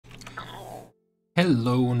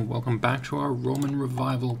Hello and welcome back to our Roman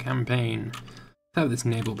revival campaign. Let's have this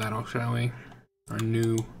naval battle, shall we? Our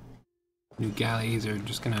new galleys are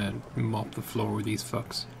just gonna mop the floor with these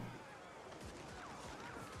fucks.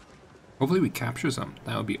 Hopefully we capture some.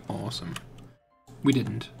 That would be awesome. We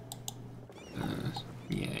didn't.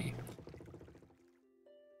 Yay.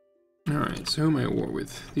 Alright, so who am I at war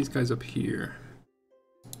with? These guys up here.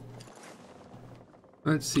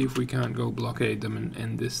 Let's see if we can't go blockade them and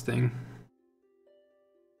end this thing.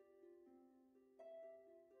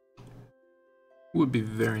 Would be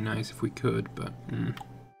very nice if we could, but if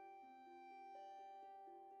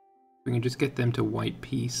we can just get them to white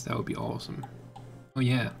peace, that would be awesome. Oh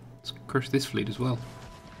yeah, let's crush this fleet as well.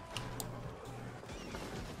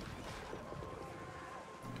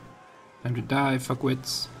 Time to die,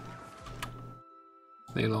 fuckwits.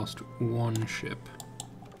 They lost one ship.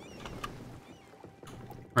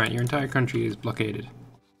 Right, your entire country is blockaded.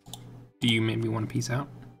 Do you maybe want to peace out?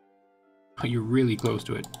 Oh, you're really close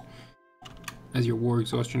to it. As your war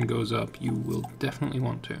exhaustion goes up, you will definitely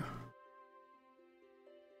want to.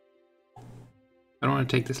 I don't want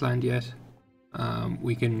to take this land yet.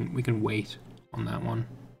 We can wait on that one.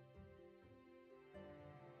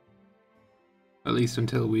 At least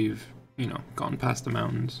until we've, you know, gone past the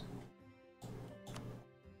mountains.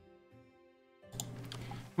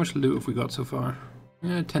 How much loot have we got so far?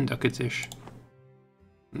 10 ducats-ish.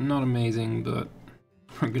 Not amazing, but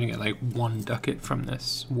we're gonna get like 1 ducat from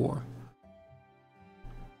this war.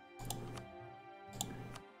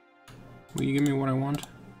 Will you give me what I want?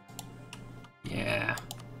 Yeah.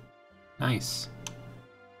 Nice.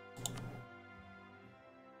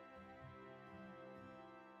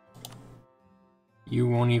 You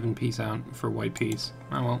won't even peace out for white peace.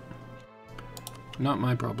 Oh well. Not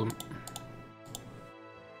my problem.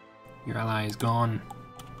 Your ally is gone.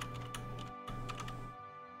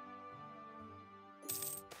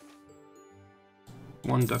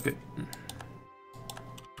 One ducat.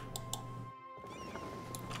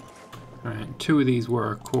 Alright, 2 of these were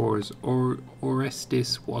our cores.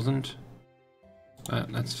 Orestes wasn't.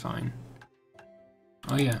 But that's fine.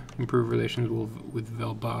 Oh yeah, improve relations with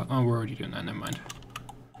Velba. Oh, we're already doing that, never mind.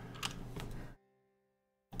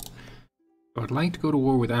 So I'd like to go to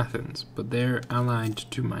war with Athens, but they're allied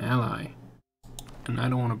to my ally. And I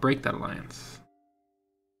don't want to break that alliance.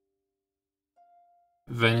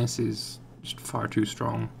 Venice is just far too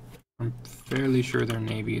strong. I'm fairly sure their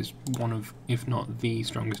navy is one of, if not the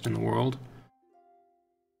strongest in the world.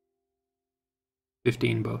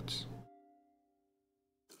 15 boats.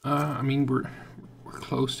 I mean, we're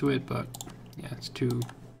close to it, but yeah, it's too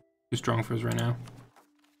strong for us right now.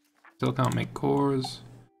 Still can't make cores.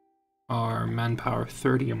 Our manpower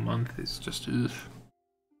 30 a month is just ugh.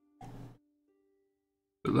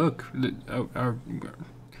 But look,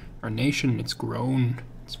 our nation, it's grown.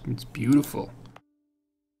 It's beautiful.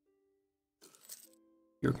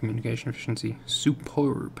 Your communication efficiency,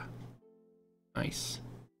 superb. Nice.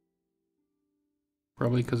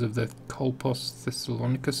 Probably because of the Kolpos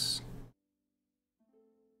Thessalonicus.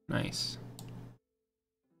 Nice.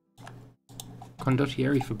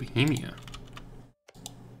 Condottieri for Bohemia.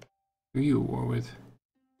 Who are you at war with?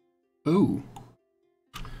 Oh!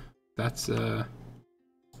 That's quite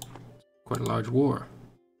a large war.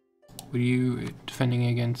 Were you defending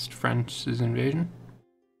against France's invasion?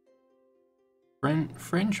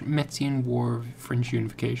 French Metzian War of French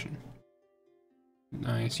Unification.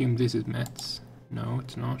 I assume this is Metz. No,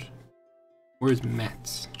 it's not. Where's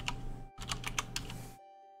Metz?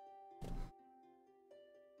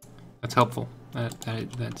 That's helpful.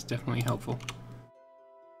 That's definitely helpful.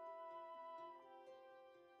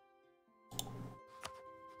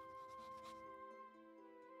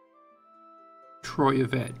 Troy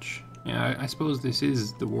of Edge. Yeah, I suppose this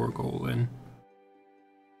is the war goal then.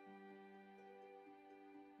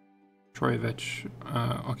 Troy of Edge,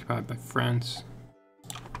 occupied by France.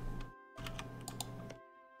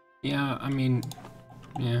 Yeah, I mean,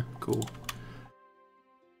 yeah, cool.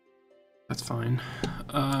 That's fine.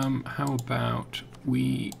 How about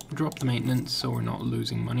we drop the maintenance so we're not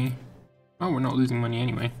losing money? Oh, we're not losing money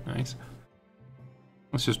anyway. Nice.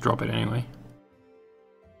 Let's just drop it anyway.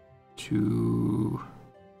 To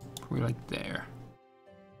probably like there.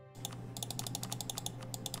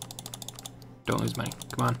 Don't lose money.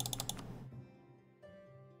 Come on.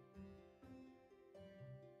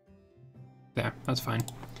 There, that's fine.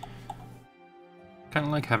 Kind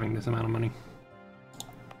of like having this amount of money.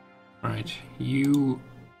 Alright, you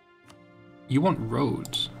want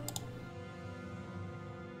roads.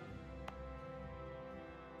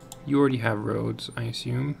 You already have roads, I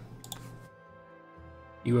assume.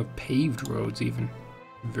 You have paved roads even.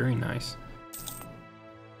 Very nice.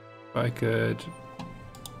 I could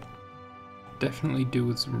definitely do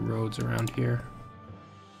with some roads around here.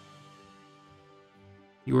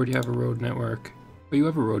 You already have a road network. Well, you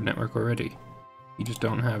have a road network already. You just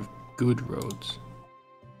don't have good roads.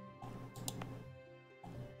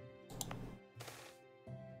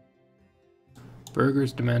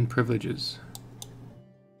 Burghers demand privileges.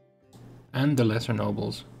 And the lesser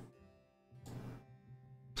nobles.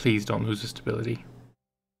 Please don't lose the stability.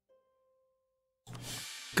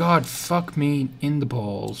 God, fuck me in the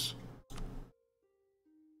balls.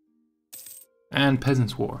 And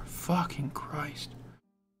Peasants' War. Fucking Christ.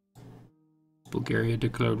 Bulgaria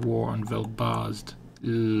declared war on Velbazd.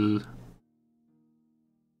 Ugh.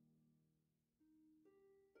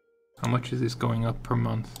 How much is this going up per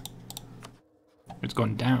month? It's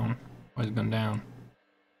going down. Why is it going down?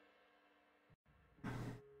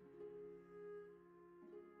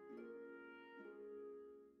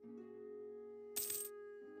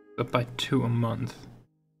 Up by 2 a month.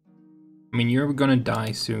 I mean, you're gonna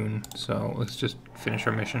die soon, so let's just finish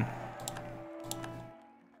our mission.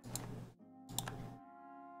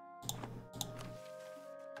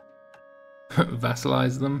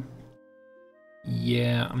 Vassalize them?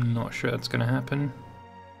 Yeah, I'm not sure that's gonna happen.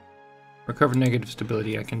 Recover negative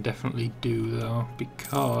stability I can definitely do though,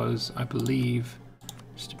 because I believe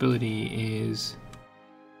stability is...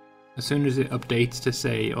 As soon as it updates to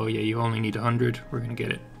say, oh yeah, you only need 100, we're gonna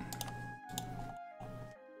get it.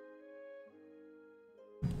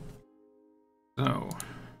 So,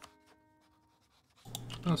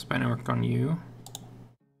 no spy network on you.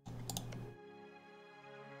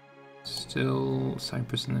 Still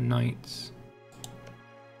Cyprus and the Knights.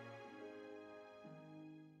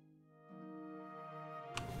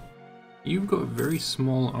 You've got a very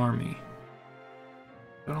small army.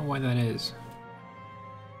 Don't know why that is.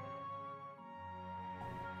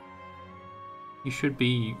 You should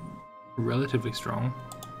be relatively strong.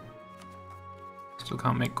 Still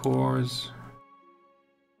can't make cores.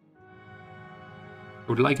 I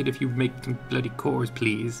would like it if you make some bloody cores,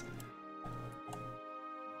 please.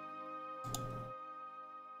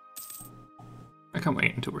 I can't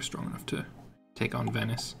wait until we're strong enough to take on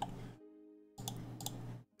Venice.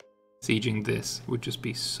 Sieging this would just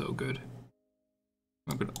be so good.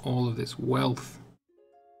 Look at all of this wealth.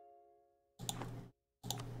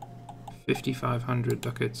 5,500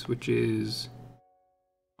 ducats, which is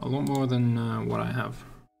a lot more than what I have.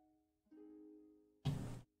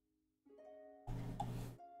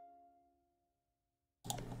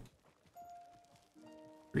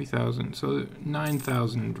 $3,000, so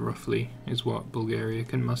 9,000 roughly is what Bulgaria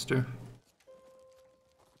can muster.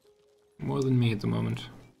 More than me at the moment.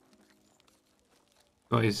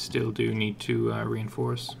 Guys still do need to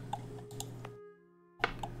reinforce.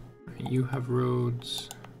 You have roads.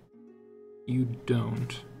 You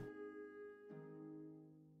don't.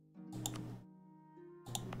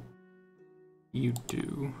 You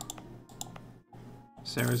do.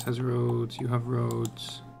 Sarah's has roads. You have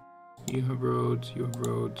roads. You have roads. You have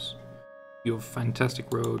roads. You have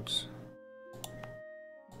fantastic roads.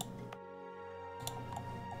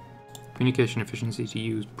 Communication efficiency to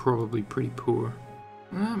use probably pretty poor.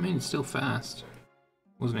 I mean, it's still fast.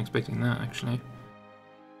 Wasn't expecting that, actually.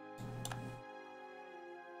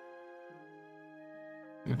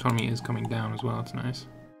 The autonomy is coming down as well, it's nice.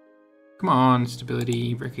 Come on,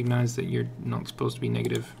 stability, recognize that you're not supposed to be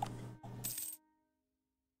negative.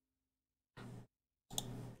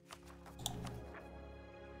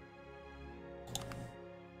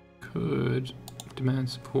 Could demand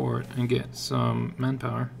support and get some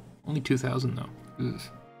manpower. Only 2,000 though. Ugh.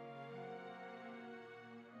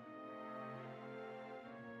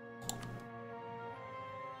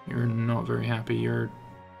 You're not very happy. You're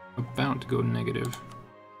about to go negative.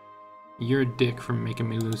 You're a dick for making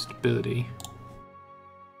me lose stability.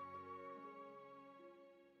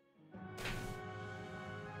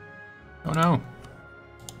 Oh no!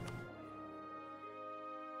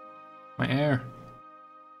 My heir.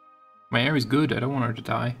 My heir is good. I don't want her to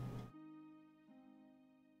die.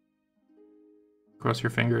 Cross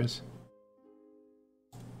your fingers.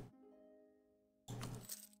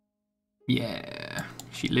 Yeah,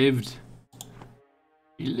 she lived.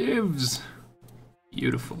 She lives.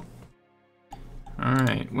 Beautiful.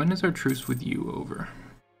 Alright, when is our truce with you over?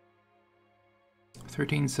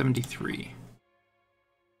 1373.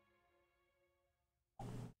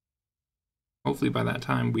 Hopefully by that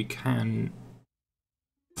time we can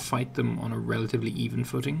fight them on a relatively even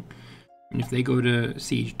footing. And if they go to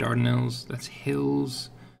siege Dardanelles, that's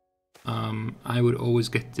hills. I would always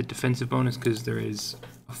get the defensive bonus because there is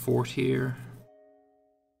a fort here.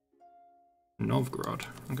 Novgorod.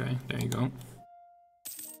 Okay, there you go.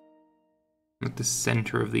 At the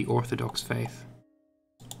center of the Orthodox faith.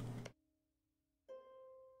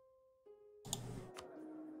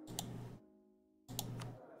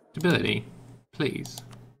 Stability, please.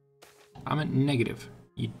 I'm at negative.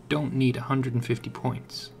 You don't need 150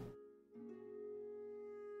 points.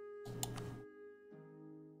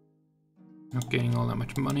 Not gaining all that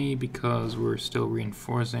much money because we're still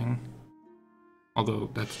reinforcing.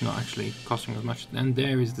 Although that's not actually costing us much. And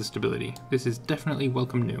there is the stability. This is definitely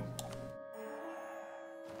welcome new.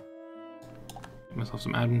 Give myself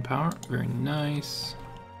some admin power. Very nice.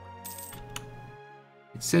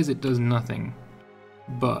 It says it does nothing,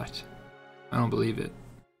 but I don't believe it.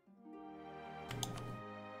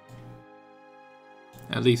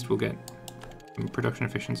 At least we'll get some production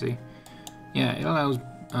efficiency. Yeah, it allows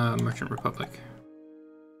Merchant Republic.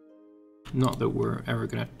 Not that we're ever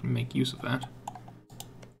going to make use of that.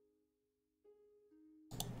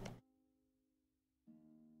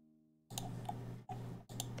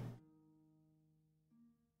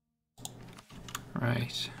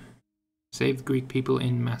 Right. Save the Greek people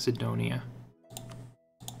in Macedonia.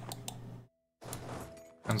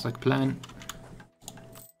 Sounds like a plan.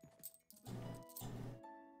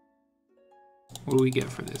 What do we get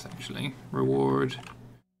for this, actually? Reward,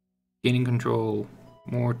 gaining control,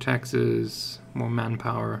 more taxes, more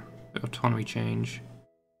manpower, autonomy change,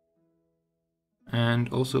 and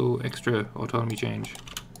also extra autonomy change.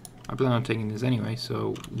 I plan on taking this anyway,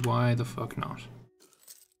 so why the fuck not?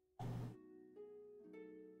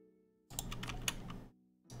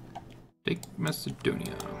 Take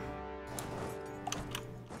Macedonia.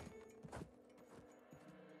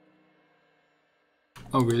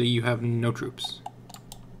 Oh really, you have no troops?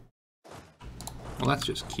 Well, that's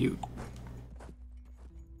just cute.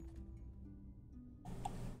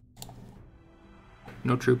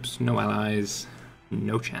 No troops, no allies,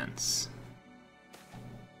 no chance.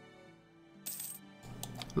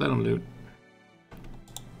 Let them loot.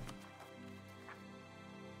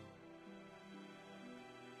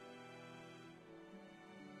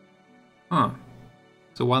 Huh.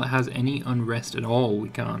 So while it has any unrest at all, we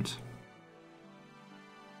can't.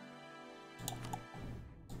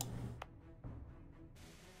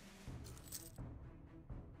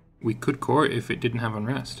 We could core it if it didn't have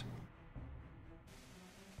unrest.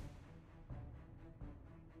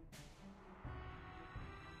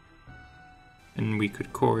 And we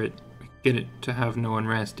could core it, get it to have no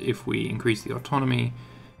unrest if we increase the autonomy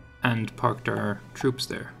and parked our troops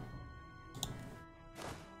there.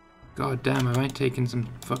 God damn, have I taken some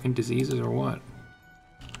fucking diseases or what?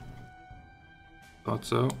 Thought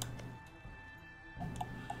so.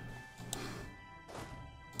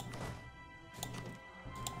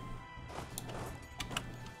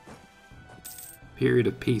 Period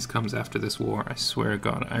of peace comes after this war. I swear to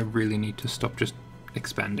God, I really need to stop just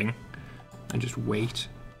expanding and just wait.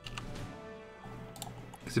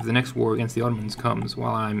 Because if the next war against the Ottomans comes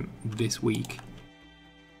while I'm this weak,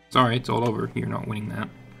 sorry, it's all over. You're not winning that.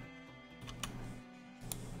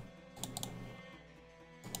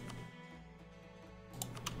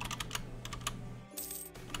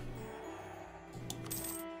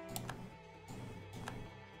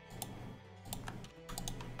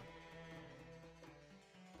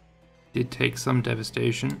 Did take some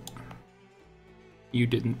devastation. You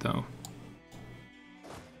didn't though.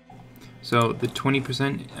 So the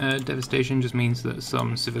 20% devastation just means that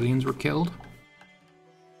some civilians were killed?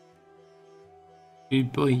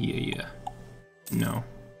 Yeah. No.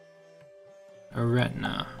 A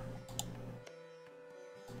retina.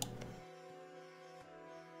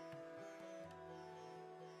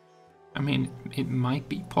 I mean, it might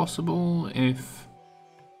be possible if...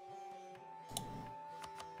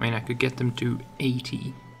 I mean, I could get them to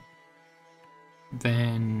 80.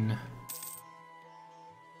 Then...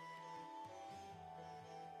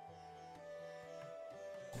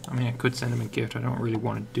 I mean, I could send them a gift. I don't really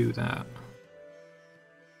want to do that.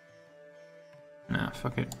 Nah,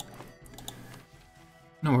 fuck it.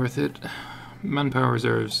 Not worth it. Manpower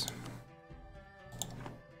reserves.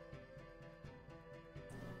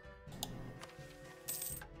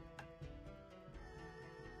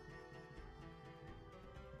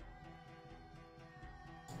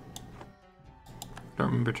 Don't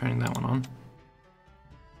remember turning that one on.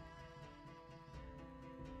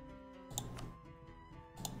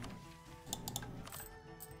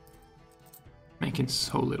 Making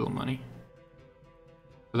so little money.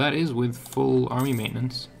 But that is with full army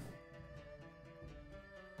maintenance.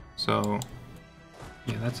 So,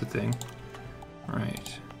 yeah, that's a thing.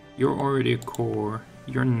 Right. You're already a core.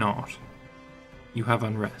 You're not. You have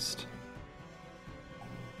unrest.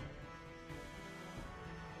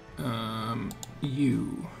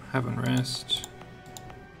 You have unrest.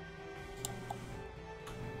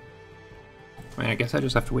 I mean, I guess I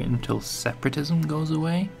just have to wait until separatism goes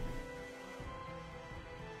away.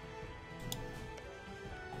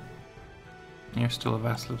 You're still a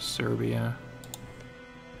vassal of Serbia.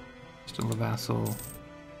 Still a vassal.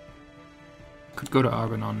 Could go to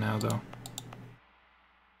Argonon now, though.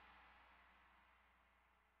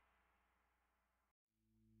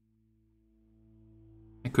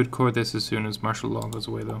 I could core this as soon as martial law goes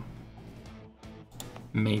away, though.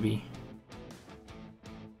 Maybe.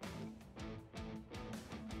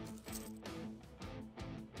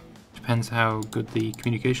 Depends how good the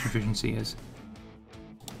communication efficiency is.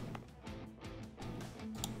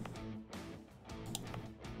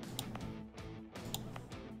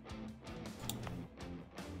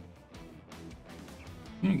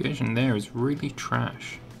 Communication there is really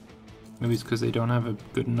trash. Maybe it's because they don't have a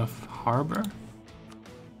good enough harbor?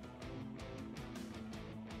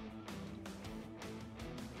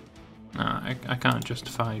 Nah, I can't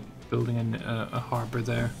justify building a harbor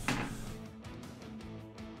there.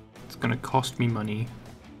 It's gonna cost me money.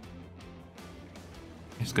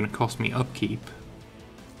 It's gonna cost me upkeep.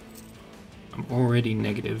 I'm already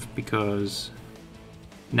negative because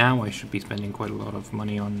now I should be spending quite a lot of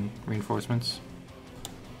money on reinforcements.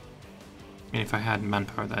 If I had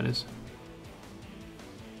manpower, that is.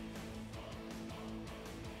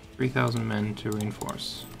 3,000 men to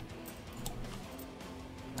reinforce.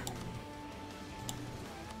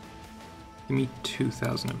 Give me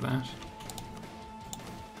 2,000 of that.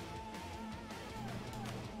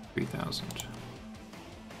 3,000.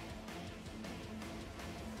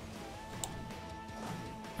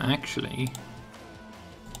 Actually,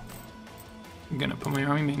 I'm gonna put my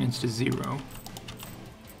army maintenance to 0.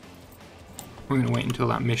 We're gonna wait until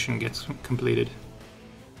that mission gets completed.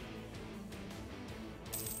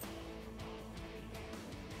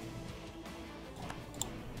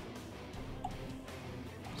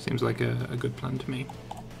 Seems like a good plan to me.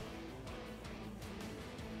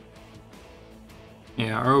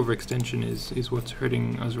 Yeah, our overextension is what's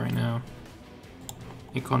hurting us right now.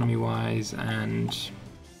 Economy-wise and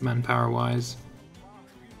manpower-wise.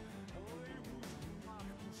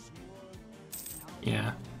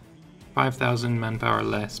 Yeah. 5,000 manpower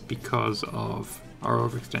less because of our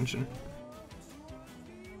overextension.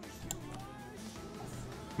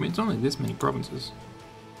 I mean, it's only this many provinces.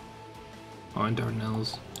 Oh, and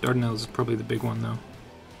Dardanelles. Dardanelles is probably the big one, though.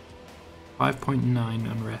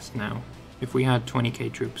 5.9 unrest now. If we had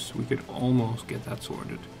 20k troops, we could almost get that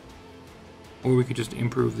sorted. Or we could just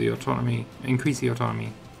improve the autonomy, increase the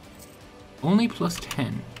autonomy. Only plus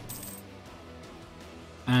 10.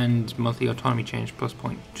 And monthly autonomy change plus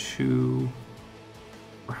 0.2.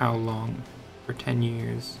 For how long? For 10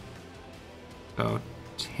 years. So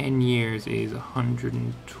 10 years is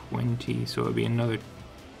 120, so it would be another,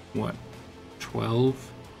 what,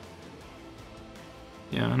 12?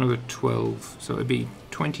 Yeah, another 12, so it'd be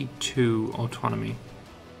 22 autonomy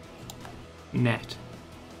net.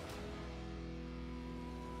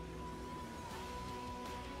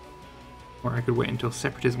 Or I could wait until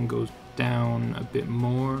separatism goes down a bit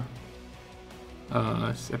more.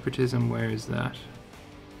 Separatism, where is that?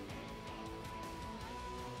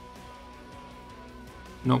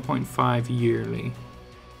 0.5 yearly.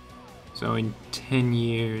 So in 10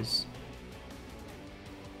 years,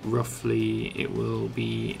 roughly, it will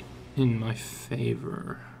be in my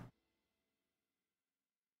favor.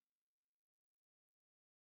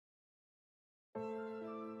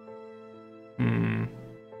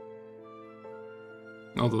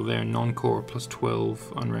 Although they're non-core plus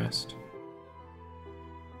 12 unrest.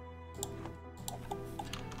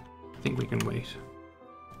 I think we can wait.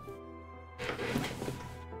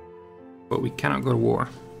 But we cannot go to war.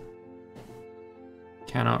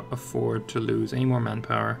 Cannot afford to lose any more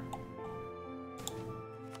manpower.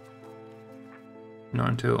 Not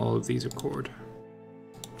until all of these are cored.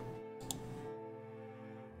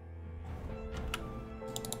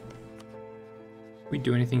 We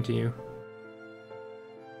do anything to you?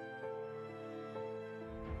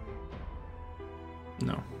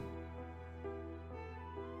 No.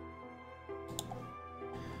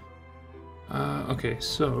 Okay,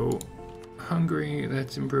 so Hungary,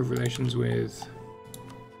 let's improve relations with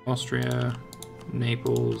Austria,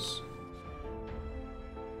 Naples.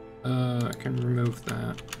 I can remove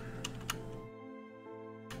that.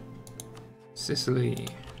 Sicily,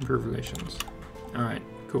 improve relations. Alright,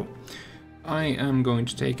 cool. I am going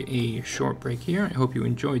to take a short break here. I hope you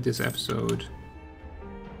enjoyed this episode.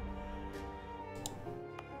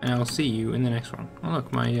 And I'll see you in the next one. Oh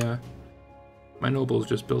look, my nobles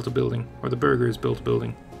just built a building, or the burghers built a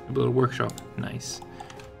building. build a workshop. Nice.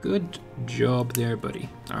 Good job there, buddy.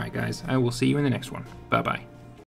 Alright guys, I will see you in the next one. Bye bye.